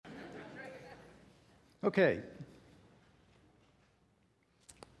Okay.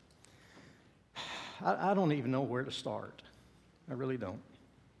 I don't even know where to start. I really don't.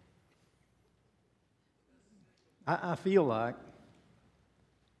 I feel like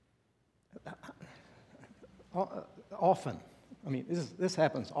often, this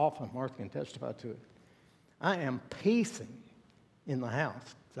happens often. Martha can testify to it. I am pacing in the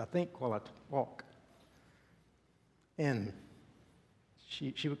house, I think, while I walk. And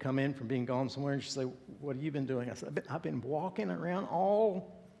she would come in from being gone somewhere, and she'd say, "What have you been doing?" I said, "I've been walking around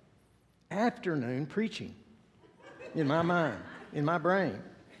all afternoon preaching in my mind, in my brain."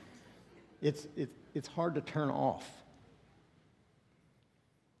 It's hard to turn off.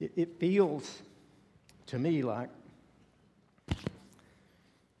 It feels to me like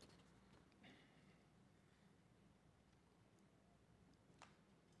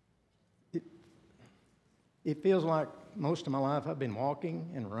it feels like most of my life I've been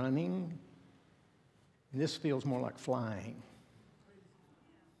walking and running, and this feels more like flying.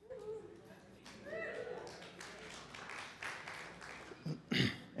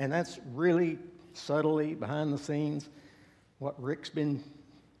 And that's really subtly behind the scenes what Rick's been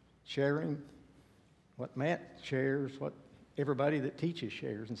sharing, what Matt shares, what everybody that teaches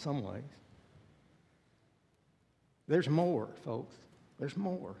shares in some ways. There's more, folks. There's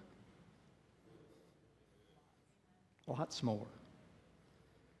more. Lots more.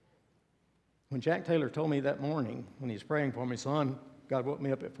 When Jack Taylor told me that morning, when he was praying for me, "Son, God woke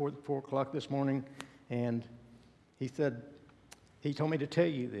me up at 4 o'clock this morning, and he said, he told me to tell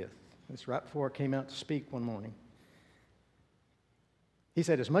you this." It's right before I came out to speak one morning. He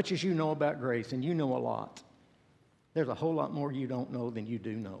said, "As much as you know about grace, and you know a lot, there's a whole lot more you don't know than you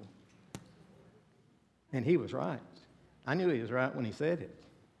do know." And he was right. I knew he was right when he said it.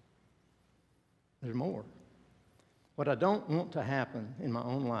 There's more. What I don't want to happen in my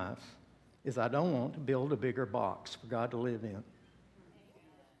own life is I don't want to build a bigger box for God to live in.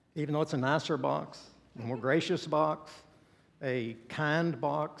 Even though it's a nicer box, a more gracious box, a kind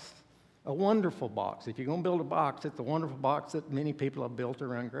box, a wonderful box. If you're going to build a box, it's a wonderful box that many people have built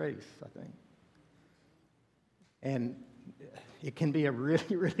around grace, I think. And it can be a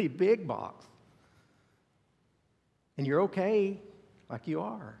really, really big box. And you're okay like you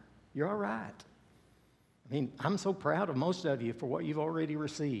are. You're all right. I mean, I'm so proud of most of you for what you've already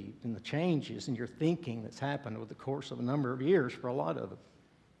received and the changes in your thinking that's happened over the course of a number of years for a lot of us.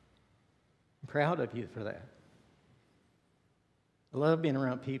 I'm proud of you for that. I love being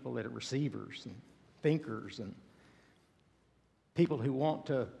around people that are receivers and thinkers and people who want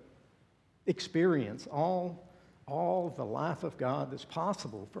to experience all the life of God that's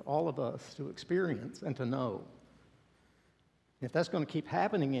possible for all of us to experience and to know. If that's going to keep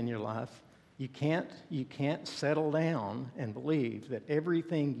happening in your life, you can't settle down and believe that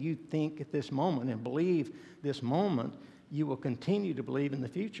everything you think at this moment and believe this moment, you will continue to believe in the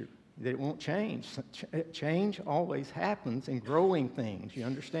future, that it won't change. Change always happens in growing things. You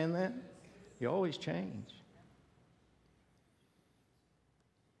understand that? You always change.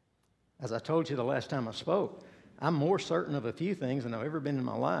 As I told you the last time I spoke, I'm more certain of a few things than I've ever been in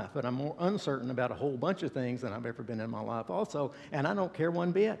my life, but I'm more uncertain about a whole bunch of things than I've ever been in my life also, and I don't care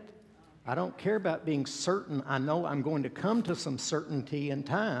one bit. I don't care about being certain. I know I'm going to come to some certainty in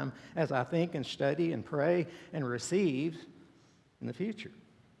time as I think and study and pray and receive in the future.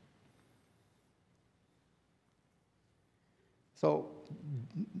 So,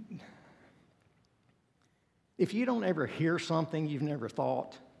 if you don't ever hear something you've never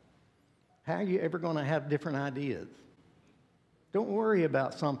thought, how are you ever going to have different ideas? Don't worry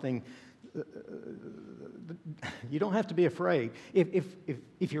about something. You don't have to be afraid.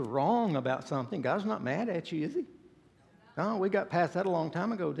 If you're wrong about something, God's not mad at you, is he? No, we got past that a long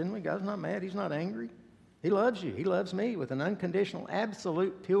time ago, didn't we? God's not mad. He's not angry. He loves you. He loves me with an unconditional,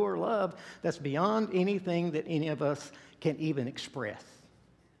 absolute, pure love that's beyond anything that any of us can even express.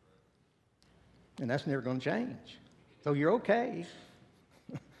 And that's never going to change. So you're okay.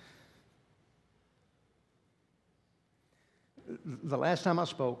 The last time I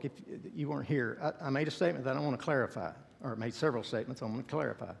spoke, if you weren't here, I made a statement that I want to clarify, or made several statements I want to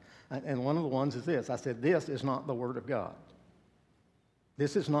clarify. And one of the ones is this. I said, this is not the Word of God.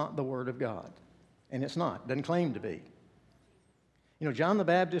 This is not the Word of God. And it's not. It doesn't claim to be. You know, John the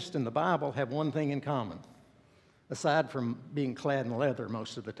Baptist and the Bible have one thing in common, aside from being clad in leather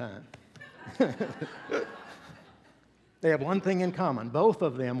most of the time. They have one thing in common. Both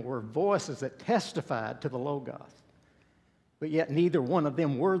of them were voices that testified to the Logos. But yet neither one of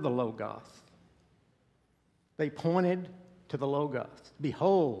them were the Logos. They pointed to the Logos.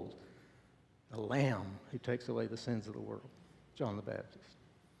 Behold, the Lamb who takes away the sins of the world. John the Baptist.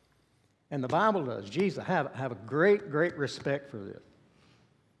 And the Bible does. Jesus, I have a great, great respect for this.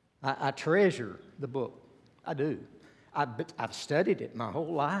 I treasure the book. I do. I've studied it my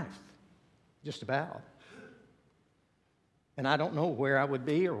whole life, just about. And I don't know where I would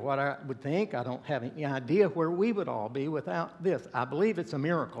be or what I would think. I don't have any idea where we would all be without this. I believe it's a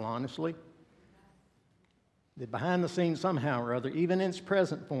miracle, honestly. That behind the scenes, somehow or other, even in its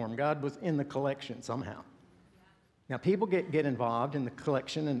present form, God was in the collection somehow. Now, people get involved in the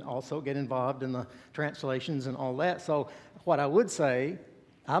collection and also get involved in the translations and all that. So what I would say,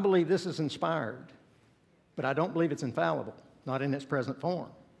 I believe this is inspired, but I don't believe it's infallible, not in its present form.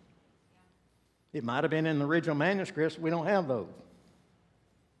 It might have been in the original manuscripts. We don't have those.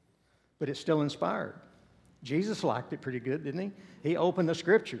 But it's still inspired. Jesus liked it pretty good, didn't he? He opened the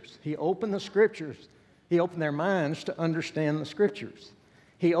Scriptures. He opened the Scriptures. He opened their minds to understand the Scriptures.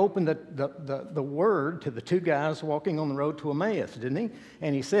 He opened the Word to the two guys walking on the road to Emmaus, didn't he?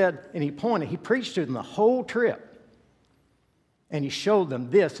 And he said, and he pointed, he preached to them the whole trip. And he showed them,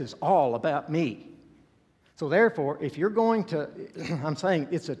 this is all about me. So therefore, if you're going to, I'm saying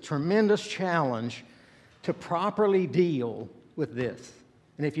it's a tremendous challenge to properly deal with this.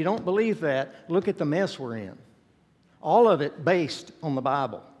 And if you don't believe that, look at the mess we're in. All of it based on the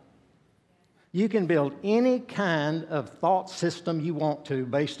Bible. You can build any kind of thought system you want to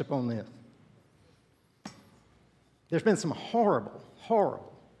based upon this. There's been some horrible,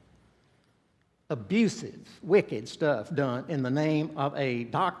 horrible, abusive, wicked stuff done in the name of a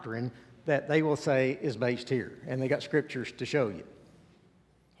doctrine that they will say is based here. And they got scriptures to show you.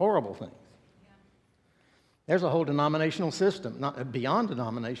 Horrible things. There's a whole denominational system, not beyond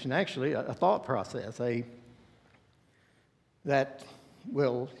denomination, actually, a thought process, that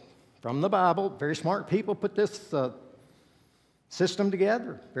will, from the Bible, very smart people put this system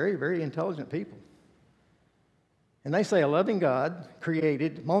together. Very, very intelligent people. And they say a loving God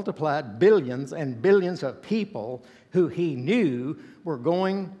created, multiplied billions and billions of people who he knew were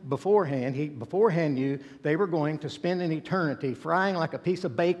going beforehand. He beforehand knew they were going to spend an eternity frying like a piece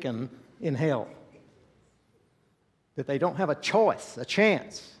of bacon in hell. That they don't have a choice, a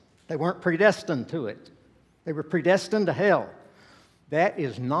chance. They weren't predestined to it. They were predestined to hell. That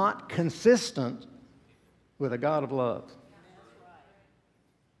is not consistent with a God of love.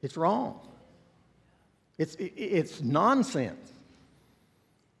 It's wrong. It's nonsense.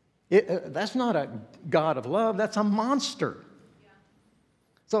 That's not a God of love. That's a monster.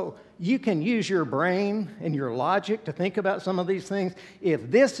 So you can use your brain and your logic to think about some of these things.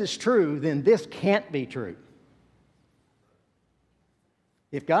 If this is true, then this can't be true.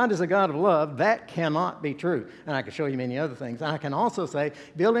 If God is a God of love, that cannot be true. And I can show you many other things. And I can also say,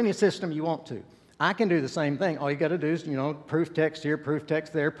 build any system you want to. I can do the same thing. All you got to do is, proof text here, proof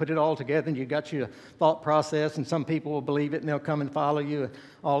text there, put it all together, and you got your thought process, and some people will believe it, and they'll come and follow you,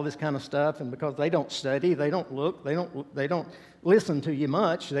 all this kind of stuff. And because they don't study, they don't look, they don't listen to you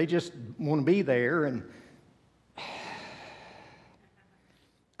much, they just want to be there. And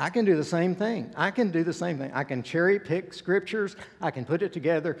I can do the same thing. I can cherry pick scriptures. I can put it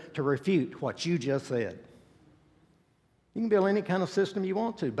together to refute what you just said. You can build any kind of system you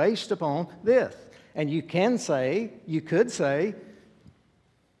want to based upon this. And you could say,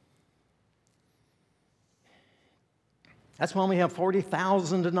 that's why we have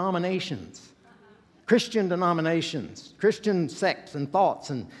 40,000 denominations, Christian denominations, Christian sects and thoughts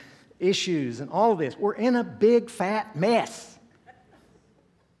and issues and all of this. We're in a big fat mess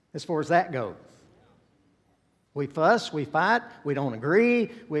as far as that goes. We fuss, we fight, we don't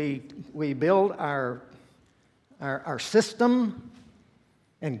agree, we build our system,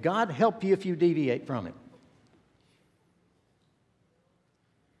 and God help you if you deviate from it.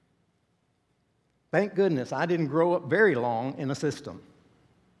 Thank goodness I didn't grow up very long in a system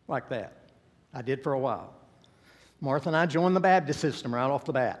like that. I did for a while. Martha and I joined the Baptist system right off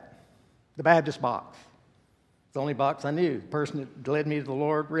the bat. The Baptist box. It's the only box I knew. The person that led me to the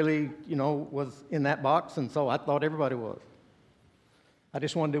Lord really, was in that box, and so I thought everybody was. I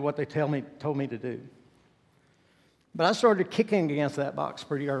just wanted to do what they told me to do. But I started kicking against that box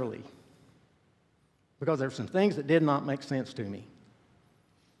pretty early because there were some things that did not make sense to me,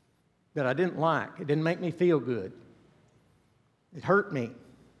 that I didn't like. It didn't make me feel good. It hurt me,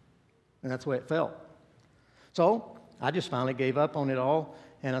 and that's the way it felt. So I just finally gave up on it all,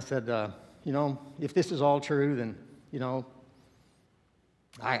 and I said, if this is all true, then,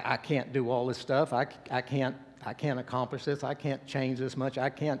 I can't do all this stuff. I can't accomplish this. I can't change this much. I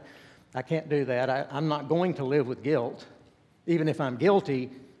can't do that. I'm not going to live with guilt. Even if I'm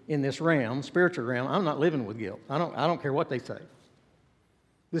guilty in this realm, spiritual realm, I'm not living with guilt. I don't care what they say.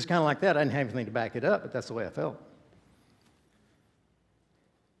 This is kind of like that. I didn't have anything to back it up, but that's the way I felt.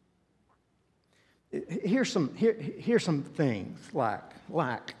 Here's some things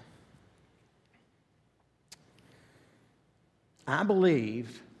like I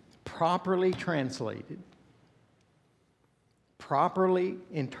believe properly translated, properly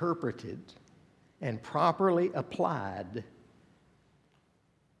interpreted, and properly applied,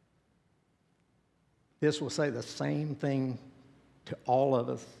 this will say the same thing to all of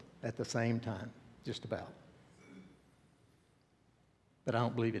us at the same time, just about. But I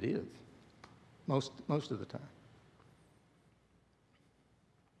don't believe it is, most of the time.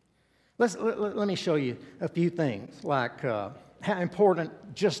 Let me show you a few things, like how important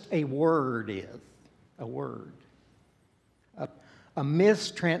just a word is. A word. A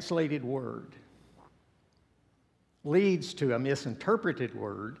mistranslated word leads to a misinterpreted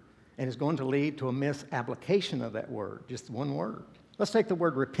word and is going to lead to a misapplication of that word, just one word. Let's take the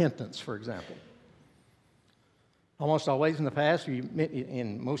word repentance, for example. Almost always in the past,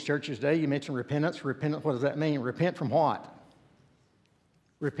 in most churches today, you mention repentance. Repentance, what does that mean? Repent from what?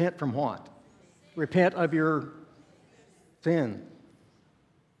 Repent from what? Repent of your sin.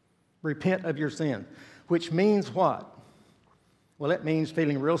 Repent of your sin. Which means what? Well, it means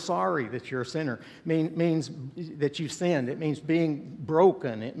feeling real sorry that you're a sinner. It means that you sinned. It means being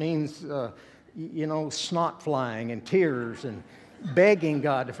broken. It means, snot flying and tears and begging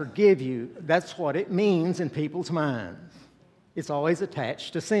God to forgive you. That's what it means in people's minds. It's always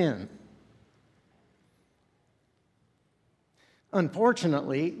attached to sin.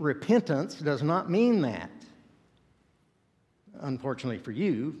 Unfortunately, repentance does not mean that. Unfortunately for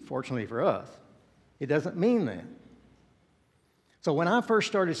you, fortunately for us, it doesn't mean that. So when I first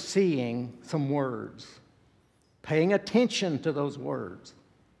started seeing some words, paying attention to those words,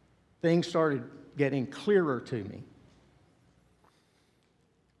 things started getting clearer to me.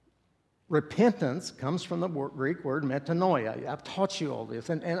 Repentance comes from the Greek word metanoia. I've taught you all this,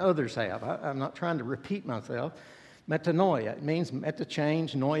 and others have. I'm not trying to repeat myself. Metanoia, it means meta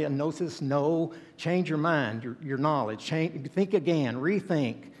change, noia, gnosis, know, change your mind, your knowledge, think again,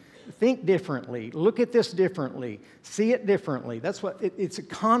 rethink, think differently, look at this differently, see it differently. That's what it's a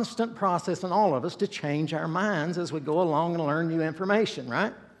constant process in all of us to change our minds as we go along and learn new information,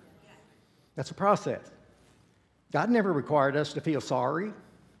 right? That's a process. God never required us to feel sorry.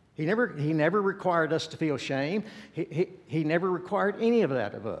 He never required us to feel shame. He never required any of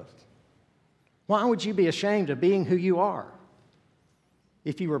that of us. Why would you be ashamed of being who you are?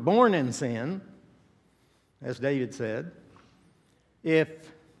 If you were born in sin, as David said, if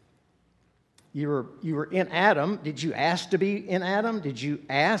you were in Adam, did you ask to be in Adam? Did you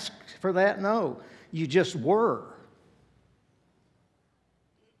ask for that? No, you just were.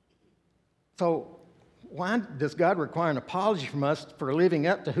 So why does God require an apology from us for living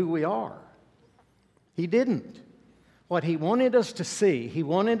up to who we are? He didn't. What He wanted us to see, He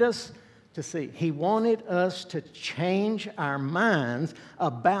wanted us to change our minds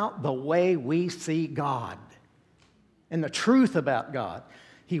about the way we see God and the truth about God.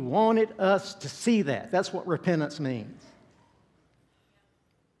 He wanted us to see that. That's what repentance means.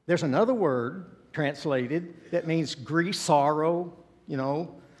 There's another word translated that means grief, sorrow,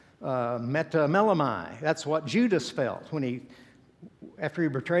 metamelemai. That's what Judas felt after he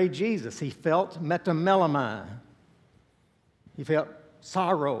betrayed Jesus. He felt metamelemai. He felt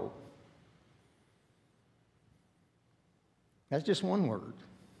sorrow. That's just one word.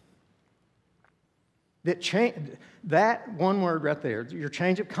 That one word right there, your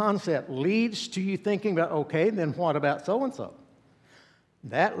change of concept, leads to you thinking about, okay, then what about so-and-so?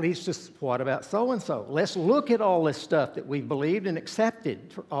 That leads to what about so-and-so? Let's look at all this stuff that we've believed and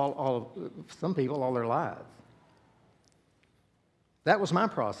accepted for some people all their lives. That was my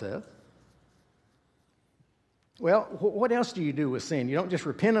process. Well, what else do you do with sin? You don't just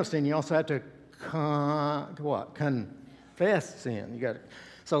repent of sin, you also have to confess sin.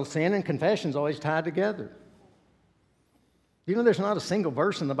 So sin and confession is always tied together. You know there's not a single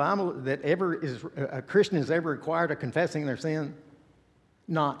verse in the Bible that a Christian is ever required of confessing their sin?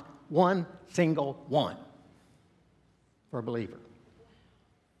 Not one single one for a believer.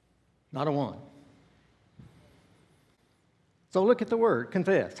 Not a one. So look at the word,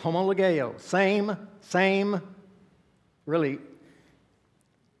 confess, homologeo, same, really,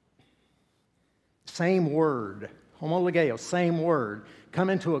 same word. Homologeo, same word. Come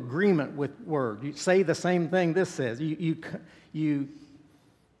into agreement with word. You say the same thing this says. You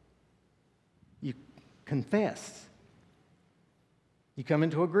confess. You come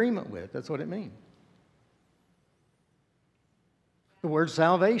into agreement with. That's what it means. The word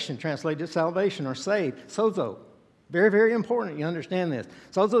salvation, translated salvation or saved, sozo. Very, very important you understand this.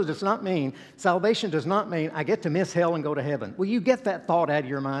 Sozo does not mean, salvation does not mean I get to miss hell and go to heaven. Will you get that thought out of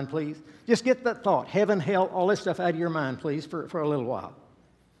your mind, please? Just get that thought, heaven, hell, all this stuff out of your mind, please, for a little while.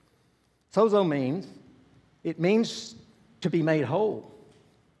 Sozo means, it means to be made whole.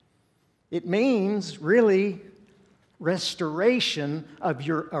 It means, really, restoration of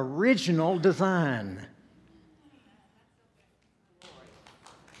your original design.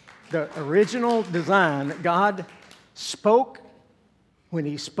 The original design that God spoke when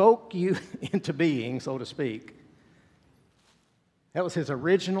He spoke you into being, so to speak. That was His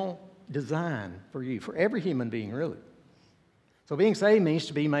original design for you, for every human being, really. So being saved means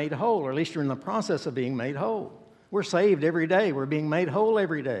to be made whole, or at least you're in the process of being made whole. We're saved every day. We're being made whole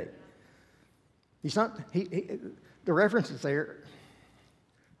every day. The references there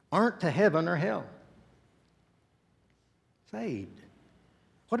aren't to heaven or hell. Saved.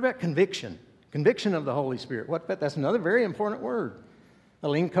 What about conviction? Conviction of the Holy Spirit. That's another very important word.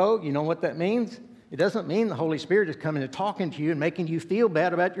 Alinko, you know what that means? It doesn't mean the Holy Spirit is coming and talking to you and making you feel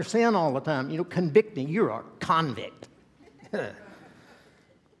bad about your sin all the time. Convicting. You're a convict. So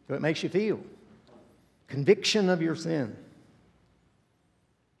it makes you feel. Conviction of your sin.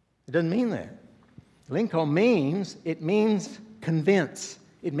 It doesn't mean that. Alinko means convince.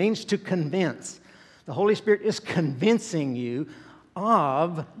 It means to convince. The Holy Spirit is convincing you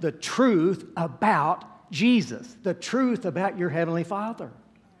of the truth about Jesus, the truth about your Heavenly Father.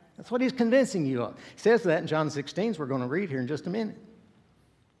 That's what He's convincing you of. He says that in John 16, we're going to read here in just a minute.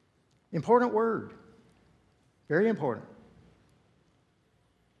 Important word. Very important.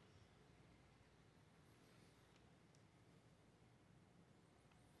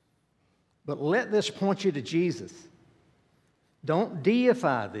 But let this point you to Jesus. Don't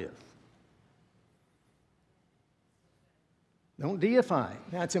deify this. Don't deify.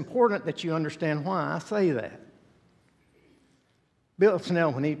 Now, it's important that you understand why I say that. Bill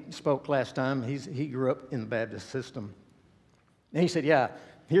Snell, when he spoke last time, he grew up in the Baptist system. And he said, yeah,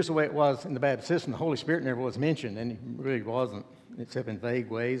 here's the way it was in the Baptist system. The Holy Spirit never was mentioned, and it really wasn't, except in vague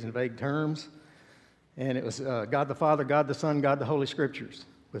ways and vague terms. And it was God the Father, God the Son, God the Holy Scriptures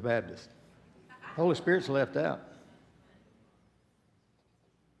with Baptists. The Holy Spirit's left out.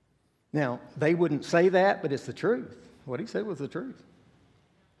 Now, they wouldn't say that, but it's the truth. What he said was the truth.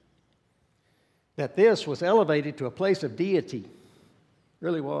 That this was elevated to a place of deity.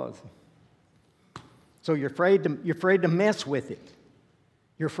 Really was. So you're afraid to mess with it.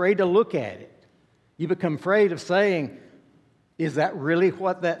 You're afraid to look at it. You become afraid of saying, is that really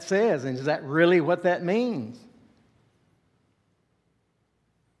what that says? And is that really what that means?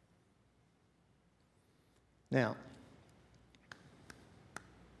 Now,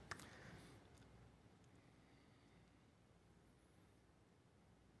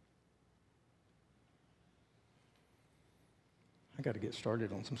 I got to get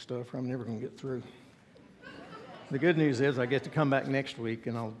started on some stuff or I'm never going to get through. The good news is I get to come back next week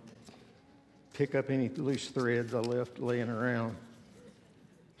and I'll pick up any loose threads I left laying around.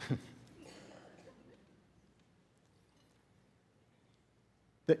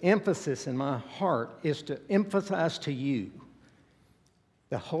 The emphasis in my heart is to emphasize to you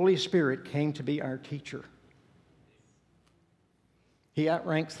the Holy Spirit came to be our teacher. He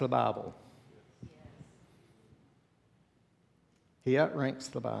outranks the Bible. He outranks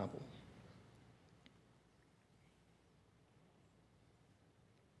the Bible.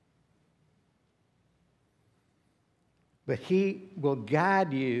 But He will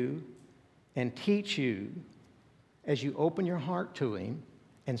guide you and teach you as you open your heart to Him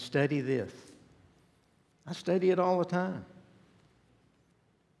and study this. I study it all the time.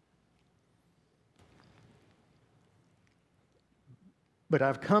 But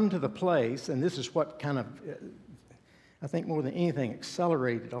I've come to the place, and this is what kind of, I think more than anything,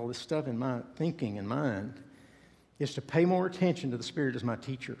 accelerated all this stuff in my thinking and mind, is to pay more attention to the Spirit as my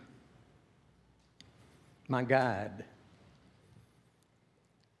teacher, my guide.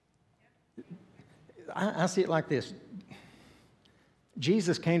 I see it like this.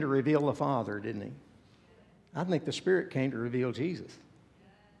 Jesus came to reveal the Father, didn't He? I think the Spirit came to reveal Jesus.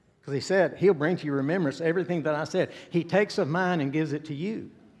 Because He said, He'll bring to your remembrance everything that I said. He takes of mine and gives it to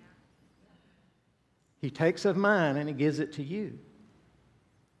you. He takes of mine and He gives it to you.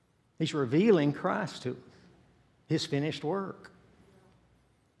 He's revealing Christ to us, His finished work.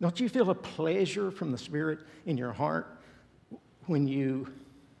 Don't you feel a pleasure from the Spirit in your heart when you...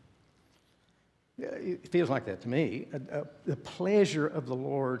 It feels like that to me. The pleasure of the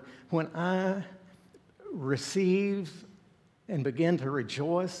Lord when I receive and begin to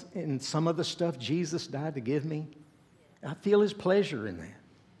rejoice in some of the stuff Jesus died to give me. I feel His pleasure in that.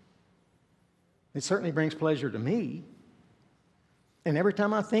 It certainly brings pleasure to me. And every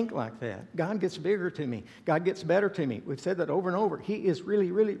time I think like that, God gets bigger to me. God gets better to me. We've said that over and over. He is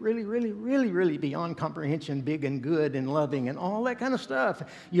really, really, really, really, really, really beyond comprehension, big and good and loving and all that kind of stuff.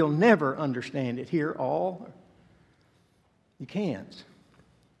 You'll never understand it here all. You can't.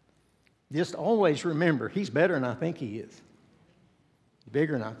 Just always remember, He's better than I think He is. He's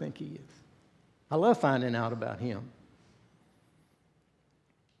bigger than I think He is. I love finding out about Him.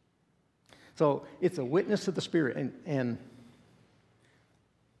 So it's a witness of the Spirit. And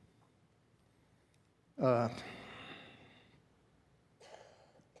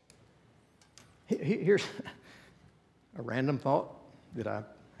here's a random thought that I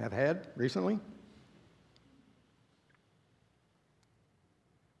have had recently.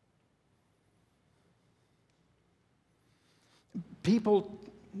 People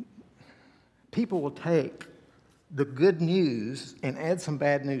will take the good news and add some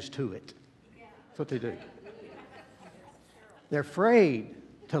bad news to it. That's what they do. They're afraid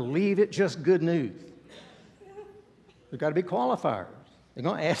to leave it just good news. There's got to be qualifiers. They're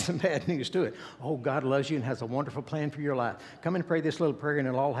going to add some bad news to it. Oh, God loves you and has a wonderful plan for your life. Come and pray this little prayer and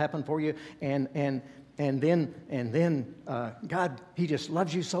it'll all happen for you. And then God, He just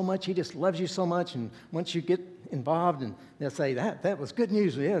loves you so much. He just loves you so much. And once you get involved, and they'll say, that was good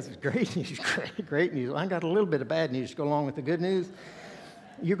news. Yes, it's great news, great news. I got a little bit of bad news to go along with the good news.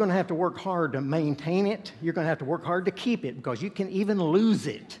 You're going to have to work hard to maintain it. You're going to have to work hard to keep it, because you can even lose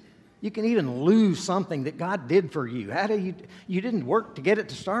it. You can even lose something that God did for you. You didn't work to get it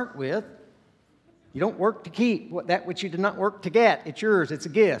to start with. You don't work to keep that which you did not work to get. It's yours. It's a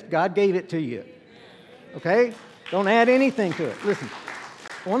gift. God gave it to you. Okay? Don't add anything to it. Listen,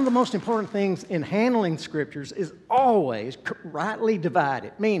 one of the most important things in handling Scriptures is always rightly divide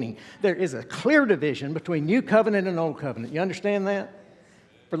it, meaning there is a clear division between New Covenant and Old Covenant. You understand that?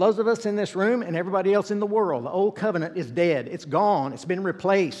 For those of us in this room and everybody else in the world, the Old Covenant is dead. It's gone. It's been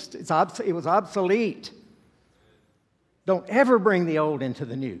replaced. It was obsolete. Don't ever bring the old into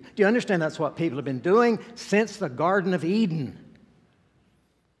the new. Do you understand that's what people have been doing since the Garden of Eden?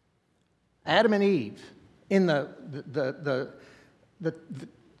 Adam and Eve in the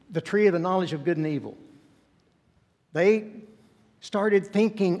tree of the knowledge of good and evil. They started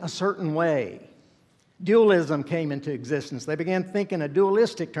thinking a certain way. Dualism came into existence. They began thinking in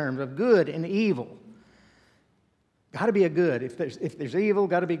dualistic terms of good and evil. Got to be a good. If there's evil,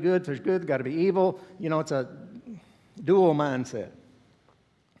 got to be good. If there's good, got to be evil. You know, it's a dual mindset.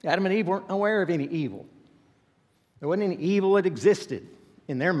 Adam and Eve weren't aware of any evil. There wasn't any evil that existed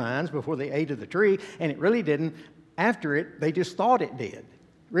in their minds before they ate of the tree, and it really didn't. After it, they just thought it did.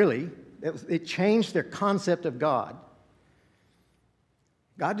 Really, it changed their concept of God.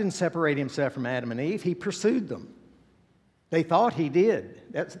 God didn't separate Himself from Adam and Eve. He pursued them. They thought He did.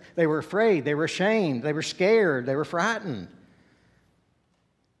 They were afraid. They were ashamed. They were scared. They were frightened.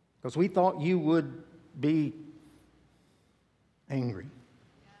 Because we thought you would be angry.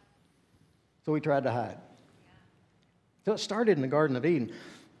 So we tried to hide. So it started in the Garden of Eden,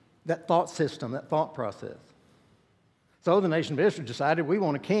 that thought system, that thought process. So the nation of Israel decided, we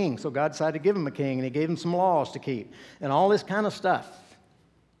want a king. So God decided to give them a king, and He gave them some laws to keep and all this kind of stuff.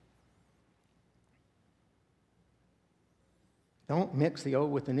 Don't mix the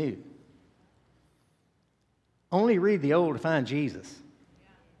old with the new. Only read the old to find Jesus.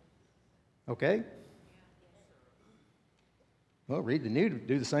 Okay? Well, read the new to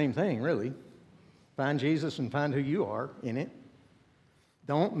do the same thing, really. Find Jesus and find who you are in it.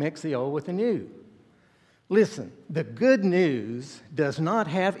 Don't mix the old with the new. Listen, the good news does not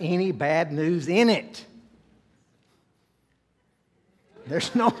have any bad news in it.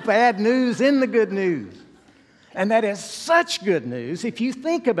 There's no bad news in the good news. And that is such good news. If you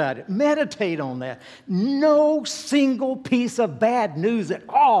think about it, meditate on that. No single piece of bad news at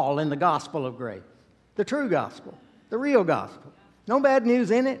all in the gospel of grace. The true gospel, the real gospel. No bad news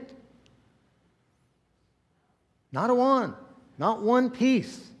in it. Not a one. Not one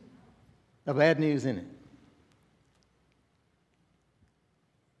piece of bad news in it.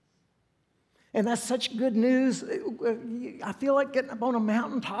 And that's such good news. I feel like getting up on a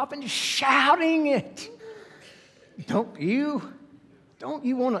mountaintop and just shouting it. Don't you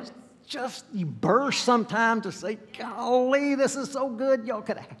want to you burst sometime to say, golly, this is so good, y'all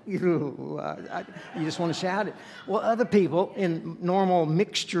could you just want to shout it. Well, other people in normal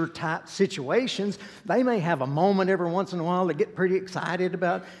mixture type situations, they may have a moment every once in a while. They get pretty excited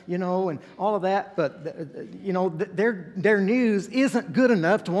about, and all of that, but their news isn't good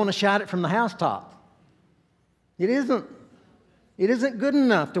enough to want to shout it from the housetop. It isn't good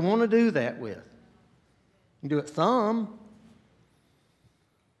enough to want to do that with. You do it some.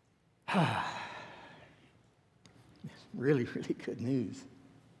 really, really good news.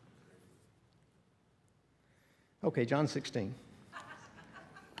 Okay, John 16.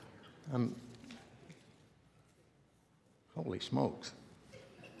 Holy smokes.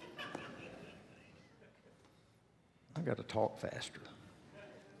 I've got to talk faster.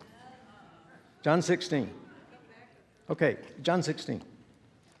 John 16. Okay, John 16.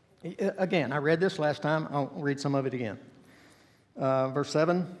 Again, I read this last time. I'll read some of it again. Verse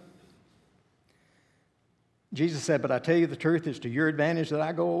 7. Jesus said, "But I tell you the truth, it's to your advantage that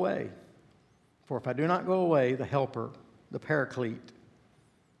I go away. For if I do not go away, the Helper, the Paraclete,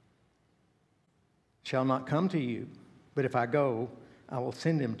 shall not come to you. But if I go, I will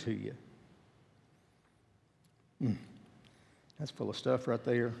send him to you." That's full of stuff right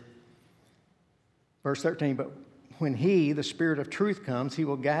there. Verse 13, "But when he, the Spirit of truth, comes, he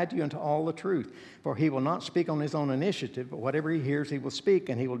will guide you into all the truth. For he will not speak on his own initiative, but whatever he hears he will speak,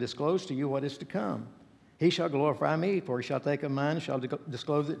 and he will disclose to you what is to come. He shall glorify me, for he shall take of mine and shall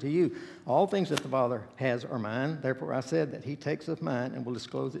disclose it to you. All things that the Father has are mine. Therefore I said that he takes of mine and will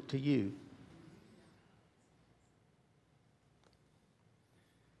disclose it to you."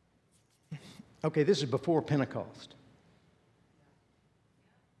 Okay, this is before Pentecost.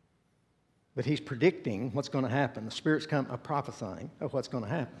 But he's predicting what's going to happen. The Spirit's prophesying of what's going to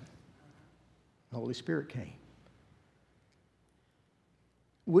happen. The Holy Spirit came.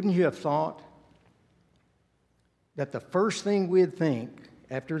 Wouldn't you have thought that the first thing we'd think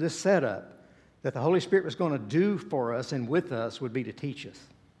after this setup that the Holy Spirit was going to do for us and with us would be to teach us,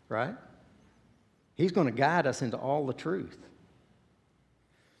 right? He's going to guide us into all the truth.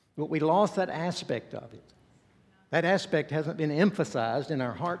 But we lost that aspect of it. That aspect hasn't been emphasized in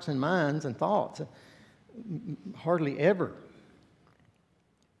our hearts and minds and thoughts, hardly ever.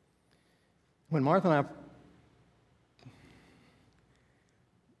 When Martha and I,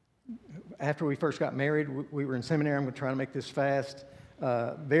 after we first got married, we were in seminary. I'm going to try to make this fast.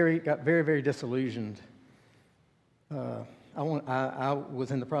 Got very, very disillusioned. I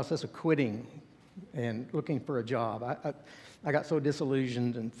was in the process of quitting and looking for a job. I got so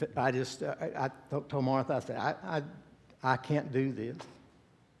disillusioned, and I told Martha, I said, I can't do this.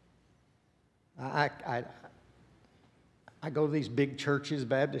 I go to these big churches,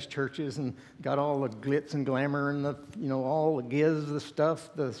 Baptist churches, and got all the glitz and glamour and all the giz, the stuff,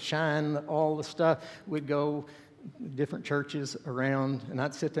 the shine, all the stuff. We'd go different churches around, and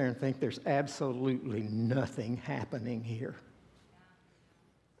I'd sit there and think there's absolutely nothing happening here.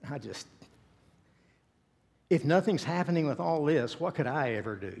 If nothing's happening with all this, what could I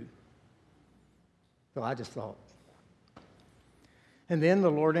ever do? So I just thought. And then the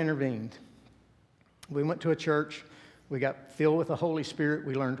Lord intervened. We went to a church. We got filled with the Holy Spirit.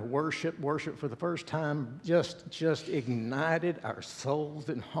 We learned to worship. Worship for the first time just ignited our souls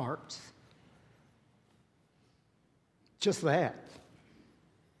and hearts. Just that.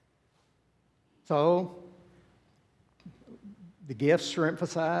 So the gifts are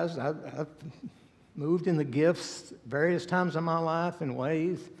emphasized. I've moved in the gifts various times in my life in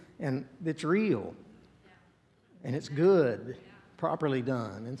ways, and it's real. And it's good, properly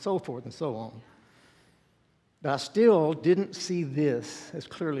done, and so forth and so on. But I still didn't see this as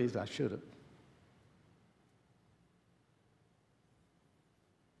clearly as I should have.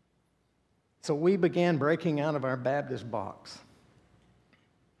 So we began breaking out of our Baptist box,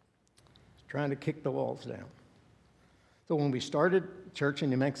 trying to kick the walls down. So when we started church in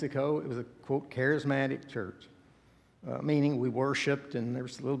New Mexico, it was a, quote, charismatic church, meaning we worshiped and there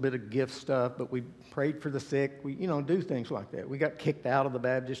was a little bit of gift stuff, but we prayed for the sick. We, do things like that. We got kicked out of the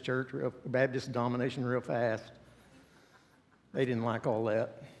Baptist church, Baptist domination real fast. They didn't like all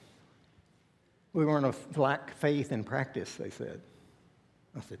that. We weren't a lack faith in practice, they said.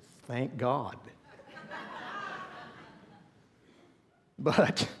 I said, thank God.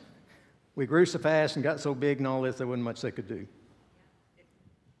 But we grew so fast and got so big and all this, there wasn't much they could do.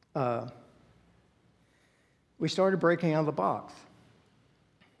 We started breaking out of the box.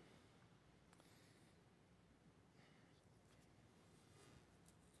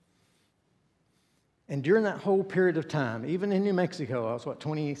 And during that whole period of time, even in New Mexico, I was, 8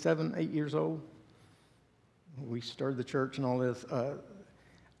 years old? We started the church and all this.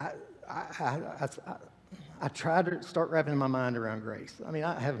 I tried to start wrapping my mind around grace. I mean,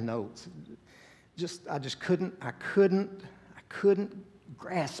 I have notes. I couldn't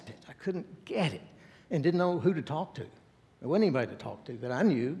grasp it. I couldn't get it, and didn't know who to talk to. There wasn't anybody to talk to that I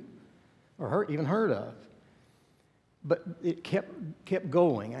knew or even heard of. But it kept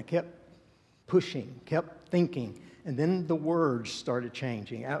going. I kept pushing, kept thinking, and then the words started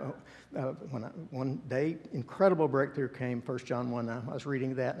changing. One day, incredible breakthrough came, 1 John 1. I was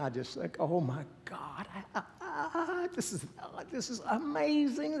reading that, and I just like, oh my God, This is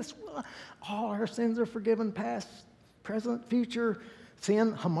amazing. All our sins are forgiven, past, present, future.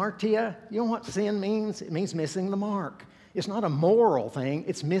 Sin, hamartia. You know what sin means? It means missing the mark. It's not a moral thing.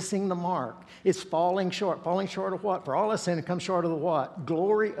 It's missing the mark. It's falling short. Falling short of what? For all us sin, it comes short of the what?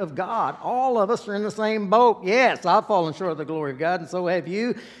 Glory of God. All of us are in the same boat. Yes, I've fallen short of the glory of God, and so have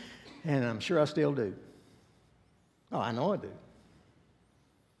you. And I'm sure I still do. Oh, I know I do.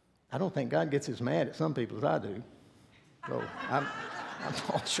 I don't think God gets as mad at some people as I do. So I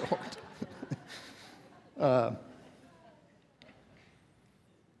fall short.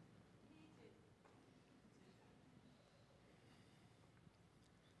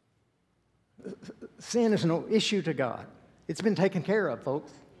 Sin is no issue to God. It's been taken care of,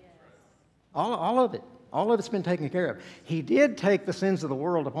 folks. All of it. All of it's been taken care of. He did take the sins of the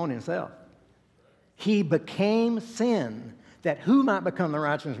world upon himself. He became sin that who might become the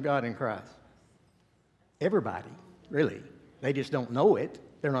righteousness of God in Christ? Everybody, really. They just don't know it.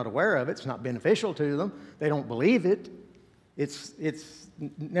 They're not aware of it. It's not beneficial to them. They don't believe it. It's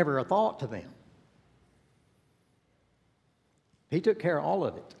never a thought to them. He took care of all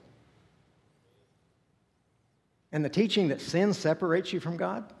of it. And the teaching that sin separates you from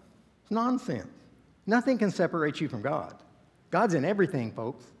God, it's nonsense. Nothing can separate you from God. God's in everything,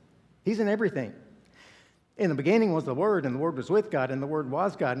 folks. He's in everything. In the beginning was the Word, and the Word was with God, and the Word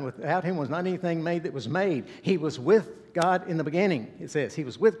was God, and without Him was not anything made that was made. He was with God in the beginning, it says. He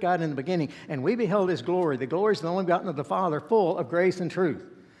was with God in the beginning, and we beheld His glory. The glory is the only begotten of the Father, full of grace and truth.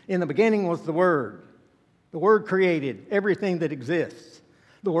 In the beginning was the Word. The Word created everything that exists.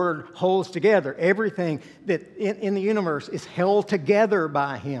 The Word holds together. Everything that in the universe is held together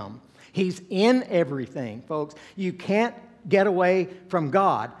by Him. He's in everything, folks. You can't get away from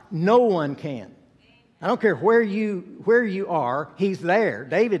God. No one can. I don't care where you are, He's there.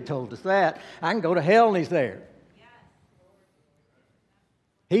 David told us that. I can go to hell and He's there.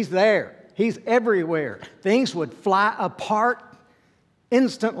 He's there. He's everywhere. Things would fly apart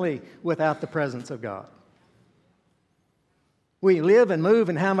instantly without the presence of God. We live and move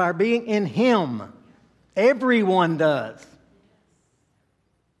and have our being in Him. Everyone does.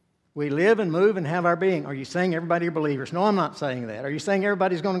 We live and move and have our being. Are you saying everybody are believers? No, I'm not saying that. Are you saying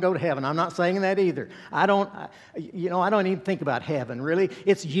everybody's going to go to heaven? I'm not saying that either. I don't even think about heaven, really.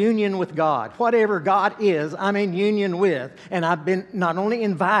 It's union with God. Whatever God is, I'm in union with. And I've been not only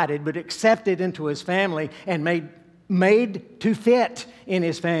invited, but accepted into His family and made to fit in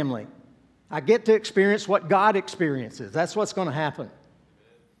His family. I get to experience what God experiences. That's what's going to happen.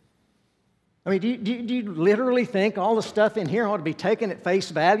 I mean, do you literally think all the stuff in here ought to be taken at face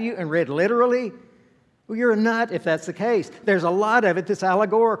value and read literally? Well, you're a nut if that's the case. There's a lot of it that's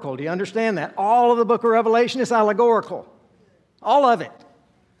allegorical. Do you understand that? All of the book of Revelation is allegorical. All of it.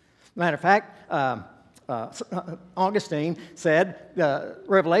 Matter of fact, Augustine said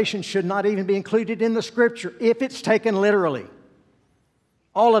Revelation should not even be included in the Scripture if it's taken literally.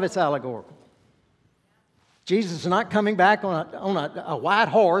 All of it's allegorical. Jesus is not coming back on a white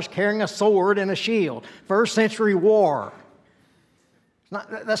horse carrying a sword and a shield. First century war.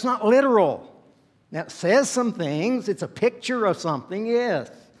 That's not literal. Now, it says some things. It's a picture of something, yes.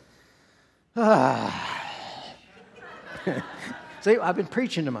 See, I've been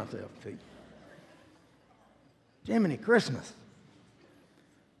preaching to myself. See? Jiminy Christmas.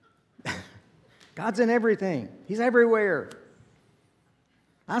 God's in everything. He's everywhere.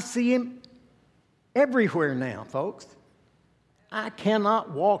 I see Him everywhere now, folks. I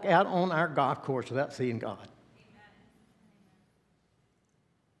cannot walk out on our golf course without seeing God.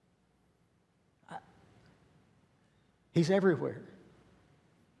 He's everywhere.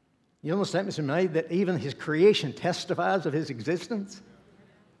 You know the statements are made that even His creation testifies of His existence?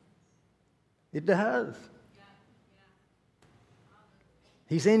 It does.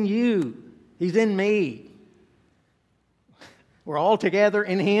 He's in you. He's in me. We're all together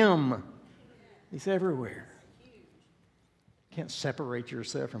in Him. He's everywhere. You can't separate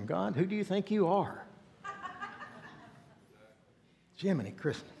yourself from God. Who do you think you are? Jiminy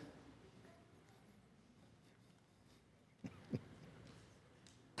Christmas.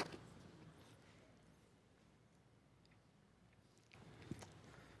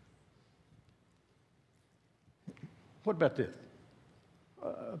 What about this?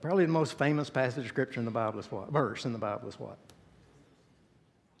 Probably the most famous passage of Scripture in the Bible is what? Verse in the Bible is what?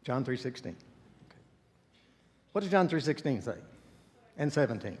 John 3:16. Okay. What does John 3:16 say? And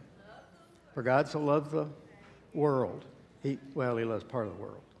 17. For God so loved the world. He loves part of the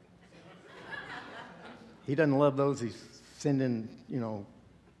world. He doesn't love those He's sending,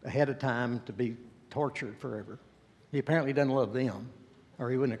 ahead of time to be tortured forever. He apparently doesn't love them,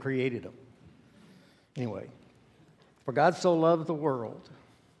 or He wouldn't have created them. Anyway, For God so loved the world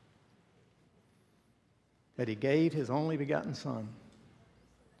that he gave his only begotten Son.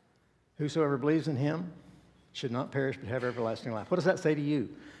 Whosoever believes in him should not perish but have everlasting life. What does that say to you?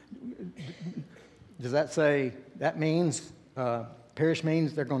 Does that say that means perish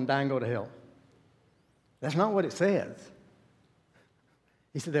means they're going to die and go to hell? That's not what it says.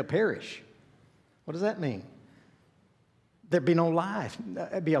 He said they'll perish. What does that mean? There'd be no life.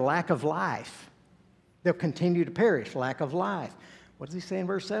 There'd be a lack of life. They'll continue to perish, lack of life. What does he say in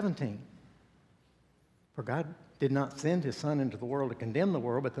verse 17? For God did not send his Son into the world to condemn the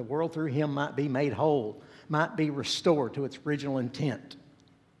world, but the world through him might be made whole, might be restored to its original intent.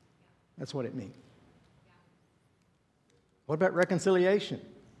 That's what it means. What about reconciliation?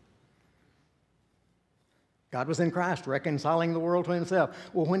 God was in Christ, reconciling the world to himself.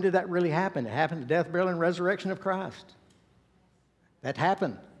 Well, when did that really happen? It happened at the death, burial, and resurrection of Christ. That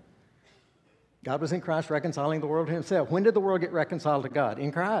happened. God was in Christ reconciling the world to himself. When did the world get reconciled to God?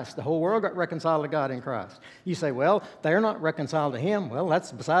 In Christ. The whole world got reconciled to God in Christ. You say, well, they're not reconciled to him. Well,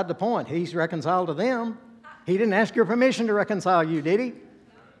 that's beside the point. He's reconciled to them. He didn't ask your permission to reconcile you, did he?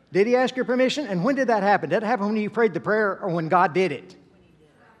 Did he ask your permission? And when did that happen? Did it happen when you prayed the prayer or when God did it?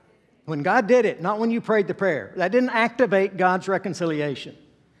 When God did it, not when you prayed the prayer. That didn't activate God's reconciliation.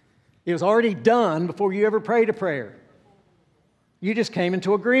 It was already done before you ever prayed a prayer. You just came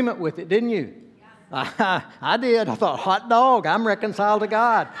into agreement with it, didn't you? I did. I thought, hot dog, I'm reconciled to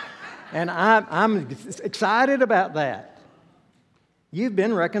God. And I'm excited about that. You've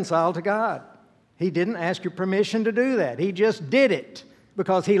been reconciled to God. He didn't ask your permission to do that. He just did it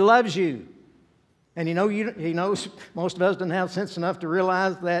because he loves you. And he knows most of us didn't have sense enough to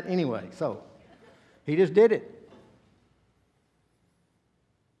realize that anyway. So he just did it.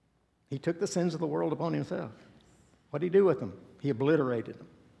 He took the sins of the world upon himself. What did he do with them? He obliterated them.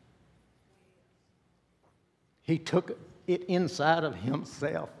 He took it inside of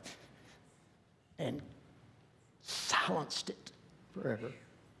himself and silenced it forever,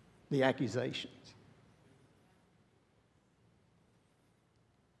 the accusations.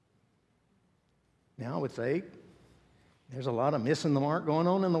 Now, I would say there's a lot of missing the mark going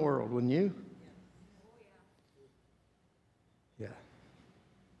on in the world, wouldn't you? Yeah.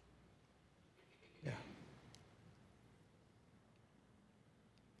 Yeah.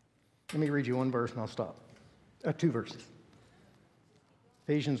 Let me read you one verse and I'll stop. Two verses.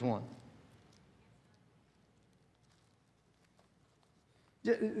 Ephesians 1.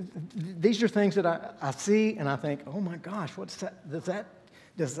 These are things that I see and I think, oh my gosh, what's that?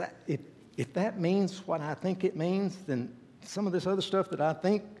 If that means what I think it means, then some of this other stuff that I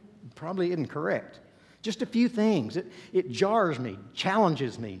think probably isn't correct. Just a few things. It jars me,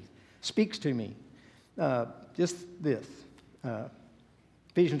 challenges me, speaks to me. Just this.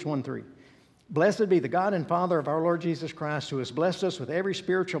 Ephesians 1:3. Blessed be the God and Father of our Lord Jesus Christ, who has blessed us with every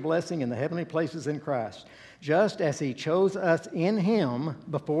spiritual blessing in the heavenly places in Christ, just as he chose us in him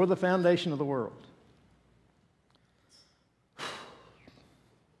before the foundation of the world.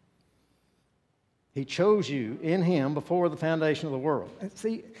 He chose you in him before the foundation of the world.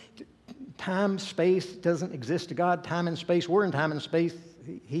 See, time, space doesn't exist to God. Time and space, we're in time and space.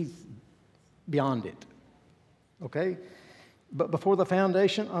 He's beyond it. Okay? But before the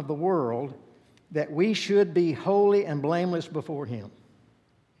foundation of the world, that we should be holy and blameless before him.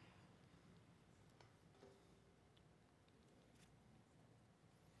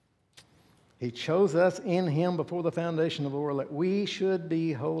 He chose us in him before the foundation of the world, that we should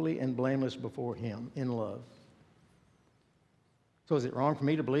be holy and blameless before him in love. So is it wrong for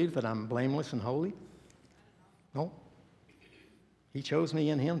me to believe that I'm blameless and holy? No. He chose me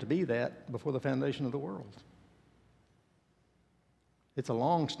in him to be that before the foundation of the world. It's a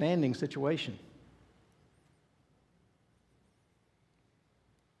long-standing situation.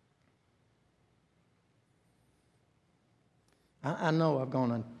 I know I've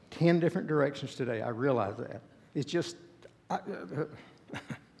gone in 10 different directions today. I realize that. It's just,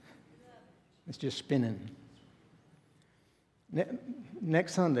 it's just spinning.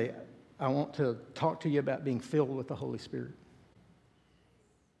 Next Sunday, I want to talk to you about being filled with the Holy Spirit.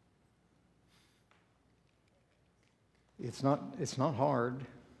 It's not hard.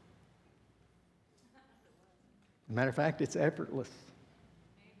 As a matter of fact, it's effortless.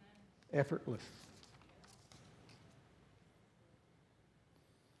 Effortless.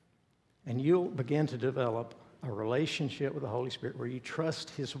 And you'll begin to develop a relationship with the Holy Spirit where you trust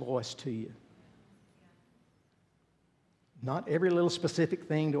his voice to you. Not every little specific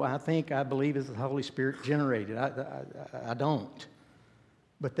thing do I think, I believe is the Holy Spirit generated. I don't.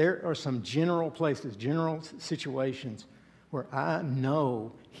 But there are some general places, general situations where I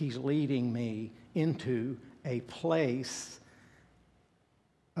know he's leading me into a place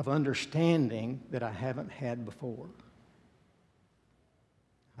of understanding that I haven't had before.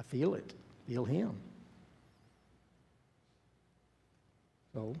 I feel it, feel Him.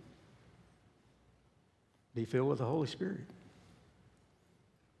 So, be filled with the Holy Spirit.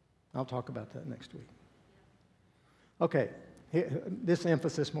 I'll talk about that next week. Okay, this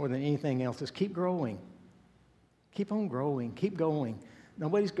emphasis more than anything else is keep growing. Keep on growing, keep going.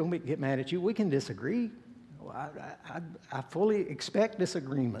 Nobody's going to get mad at you. We can disagree. I fully expect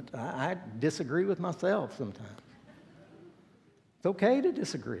disagreement. I disagree with myself sometimes. It's okay to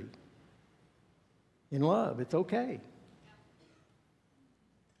disagree. In love, it's okay.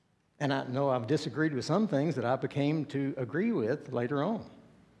 And I know I've disagreed with some things that I became to agree with later on.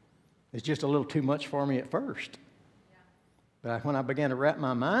 It's just a little too much for me at first. But when I began to wrap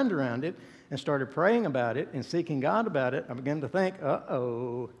my mind around it and started praying about it and seeking God about it, I began to think,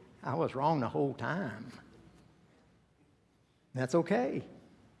 uh-oh, I was wrong the whole time. That's okay.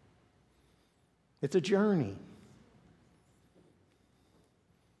 It's a journey.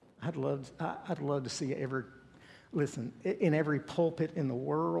 I'd love to see in every pulpit in the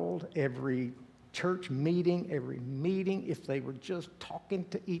world, every church meeting, every meeting, if they were just talking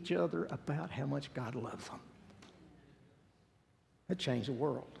to each other about how much God loves them. That'd change the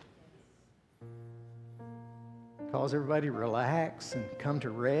world. Cause everybody to relax and come to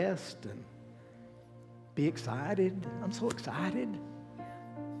rest and be excited. I'm so excited.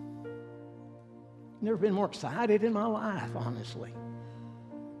 Never been more excited in my life, honestly.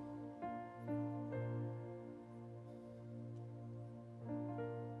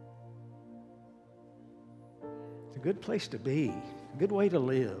 It's a good place to be, a good way to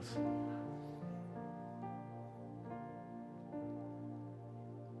live.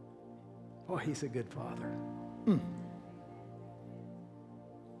 Boy, He's a good Father.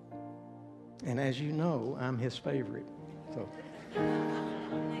 And as you know, I'm His favorite. So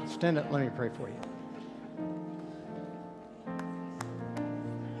stand up, let me pray for you.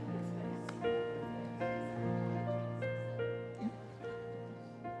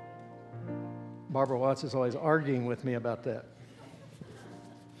 Barbara Watts is always arguing with me about that.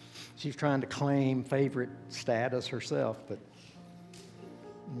 She's trying to claim favorite status herself, but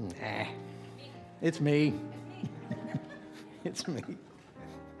nah, it's me. It's me.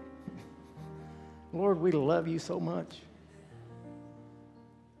 Lord, we love you so much.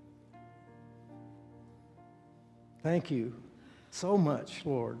 Thank you so much,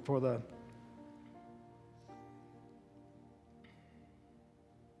 Lord, for the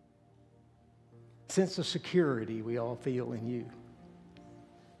sense of security we all feel in you.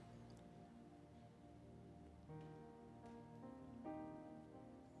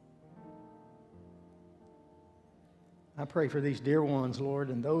 I pray for these dear ones, Lord,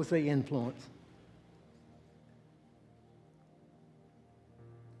 and those they influence.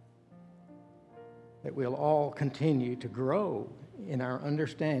 That we'll all continue to grow in our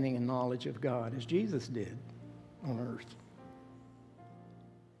understanding and knowledge of God as Jesus did on earth.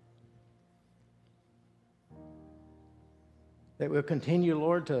 That we'll continue,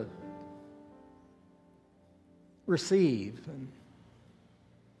 Lord, to receive and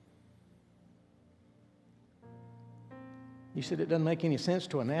you said it doesn't make any sense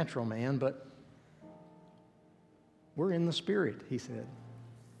to a natural man, but we're in the Spirit, He said.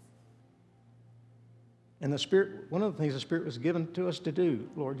 And the Spirit, one of the things the Spirit was given to us to do,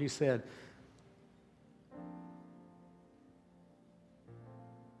 Lord, you said,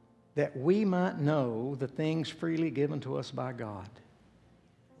 that we might know the things freely given to us by God.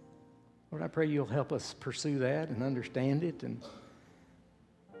 Lord, I pray you'll help us pursue that and understand it and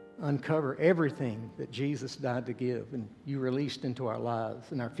uncover everything that Jesus died to give and you released into our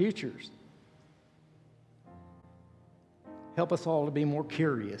lives and our futures. Help us all to be more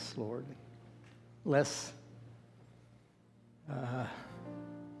curious, Lord, less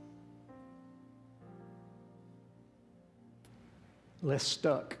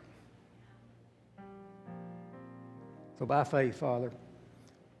stuck. So by faith, Father,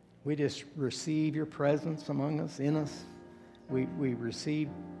 we just receive your presence among us, in us. We receive,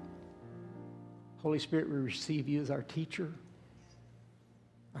 Holy Spirit, we receive you as our teacher,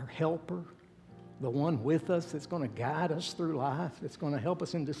 our helper, the one with us that's going to guide us through life, that's going to help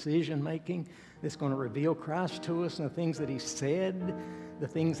us in decision making, that's going to reveal Christ to us and the things that He said, the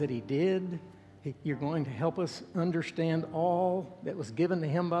things that He did. You're going to help us understand all that was given to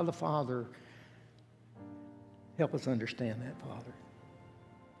Him by the Father. Help us understand that, Father.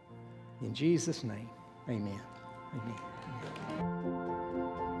 In Jesus' name, amen. Amen. Amen.